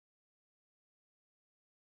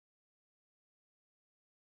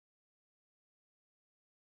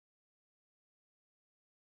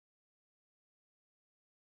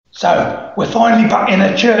So, we're finally back in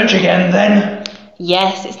the church again then?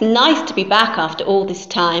 Yes, it's nice to be back after all this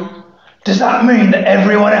time. Does that mean that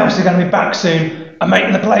everyone else is going to be back soon and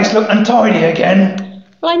making the place look untidy again?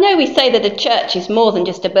 Well, I know we say that a church is more than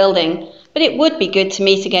just a building, but it would be good to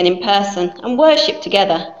meet again in person and worship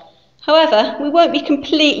together. However, we won't be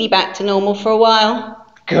completely back to normal for a while.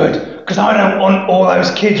 Good, because I don't want all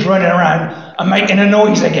those kids running around and making a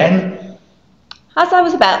noise again. As I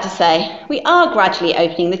was about to say, we are gradually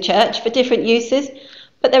opening the church for different uses,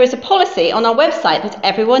 but there is a policy on our website that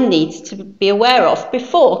everyone needs to be aware of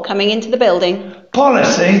before coming into the building.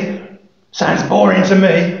 Policy? Sounds boring to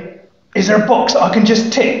me. Is there a box that I can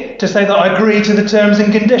just tick to say that I agree to the terms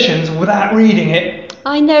and conditions without reading it?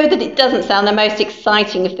 I know that it doesn't sound the most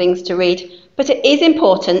exciting of things to read, but it is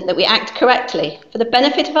important that we act correctly for the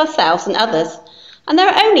benefit of ourselves and others. And there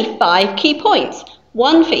are only 5 key points,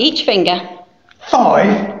 1 for each finger.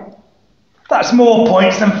 5? That's more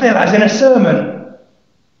points than Phil has in a sermon.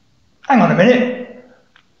 Hang on a minute.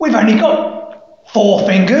 We've only got 4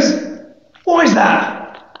 fingers. Why is that?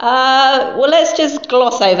 Well, let's just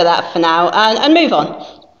gloss over that for now and move on.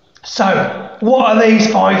 So, what are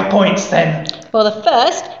these 5 points then? Well, the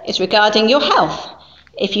first is regarding your health.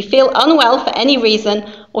 If you feel unwell for any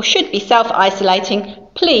reason or should be self-isolating,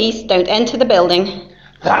 please don't enter the building.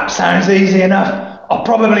 That sounds easy enough. I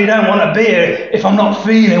probably don't want to be here if I'm not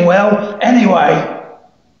feeling well anyway.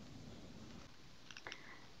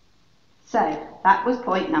 So, that was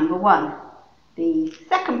point number 1. The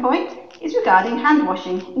second point is regarding hand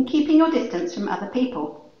washing and keeping your distance from other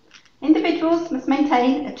people. Individuals must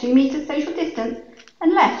maintain a 2-metre social distance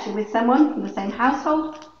unless you're with someone from the same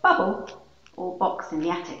household, bubble or box in the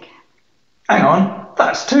attic. Hang on,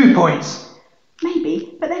 that's 2 points.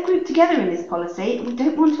 Maybe, but they're grouped together in this policy and we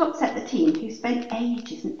don't want to upset the team who spent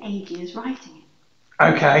ages and ages writing it.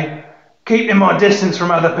 Okay, keeping my distance from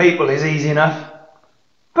other people is easy enough.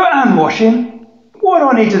 But hand washing? Why do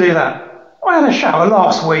I need to do that? I had a shower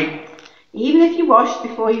last week. Even if you washed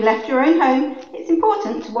before you left your own home, it's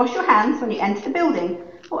important to wash your hands when you enter the building,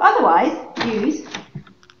 or otherwise use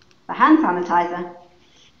the hand sanitizer.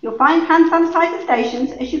 You'll find hand sanitizer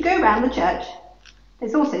stations as you go around the church.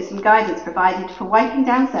 There's also some guidance provided for wiping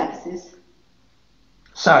down surfaces.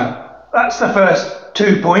 So, that's the first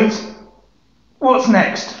 2 points. What's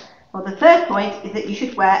next? Well, the third point is that you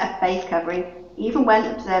should wear a face covering, even when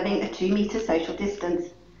observing a 2-metre social distance.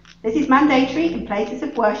 This is mandatory in places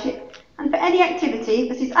of worship and for any activity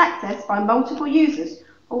that is accessed by multiple users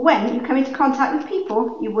or when you come into contact with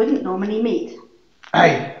people you wouldn't normally meet.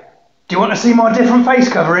 Hey, do you want to see my different face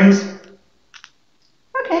coverings?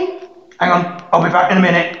 Okay. Hang on, I'll be back in a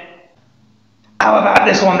minute. How about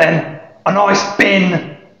this one then? A nice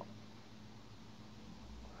bin.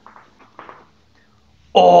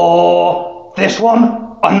 Or this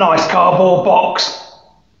one? A nice cardboard box.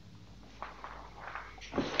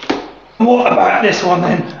 What about this one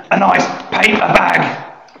then? A nice paper bag.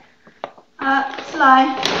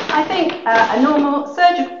 Sly, I think a normal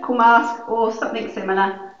surgical mask or something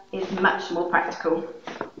similar is much more practical.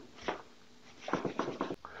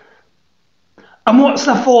 And what's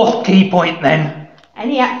the 4th key point then?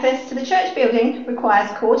 Any access to the church building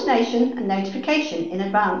requires coordination and notification in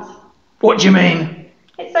advance. What do you mean?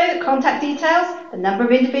 It's so that contact details, the number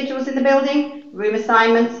of individuals in the building, room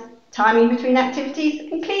assignments, timing between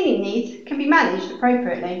activities and cleaning needs can be managed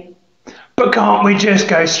appropriately. But can't we just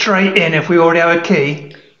go straight in if we already have a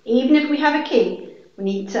key? Even if we have a key, we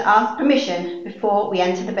need to ask permission before we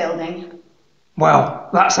enter the building. Well,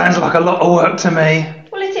 that sounds like a lot of work to me.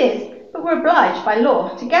 Well, it is, but we're obliged by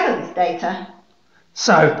law to gather this data.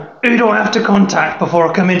 So, who do I have to contact before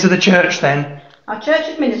I come into the church then? Our church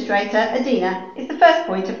administrator, Adina, is the first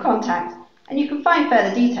point of contact, and you can find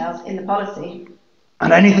further details in the policy.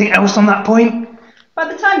 And anything else on that point?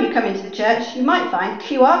 By the time you come into the church, you might find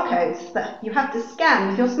QR codes that you have to scan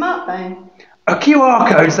with your smartphone. A QR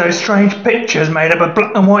code's those strange pictures made up of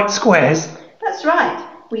black and white squares? That's right.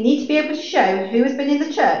 We need to be able to show who has been in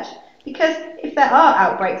the church, because if there are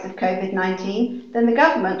outbreaks of COVID-19, then the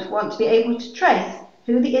government want to be able to trace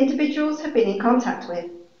who the individuals have been in contact with.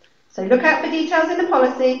 So look out for details in the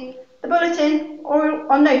policy, the bulletin,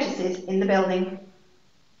 or on notices in the building.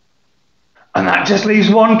 And that just leaves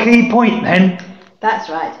 1 key point then? That's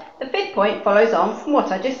right. The 5th point follows on from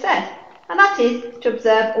what I just said, and that is to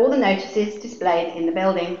observe all the notices displayed in the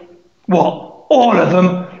building. What, all of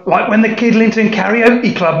them? Like when the Kidlington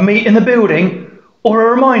Karaoke Club meet in the building? Or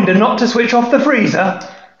a reminder not to switch off the freezer?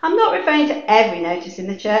 I'm not referring to every notice in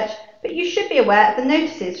the church, but you should be aware of the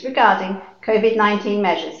notices regarding COVID-19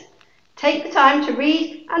 measures. Take the time to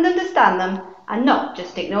read and understand them and not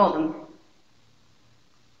just ignore them.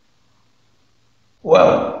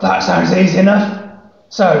 Well, that sounds easy enough.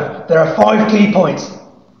 So, there are 5 key points.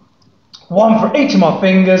 1 for each of my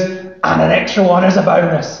fingers and an extra one as a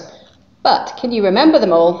bonus. But can you remember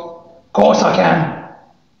them all? Of course I can.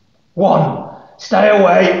 1. Stay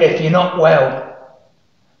away if you're not well.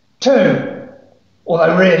 2.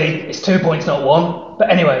 Although really, it's 2 points, not 1. But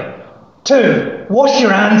anyway. 2. Wash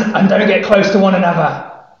your hands and don't get close to one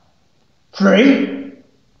another. 3.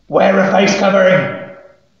 Wear a face covering.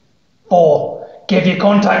 4. Give your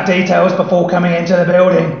contact details before coming into the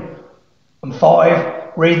building. And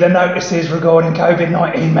 5. Read the notices regarding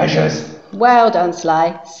COVID-19 measures. Well done,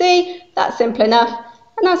 Sly. See, that's simple enough.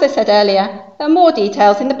 And as I said earlier, there are more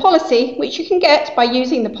details in the policy which you can get by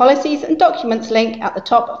using the Policies and Documents link at the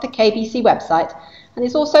top of the KBC website, and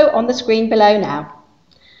is also on the screen below now.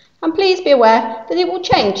 And please be aware that it will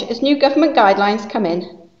change as new government guidelines come in.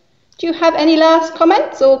 Do you have any last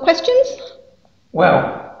comments or questions?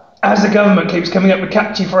 Well, as the government keeps coming up with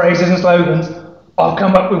catchy phrases and slogans, I've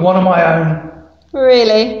come up with one of my own.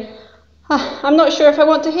 Really? I'm not sure if I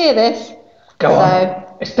want to hear this. Go on,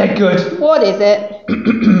 it's dead good. What is it?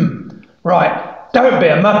 Right, don't be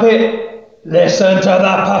a muppet, listen to the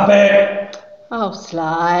puppet. Oh,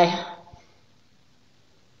 Sly.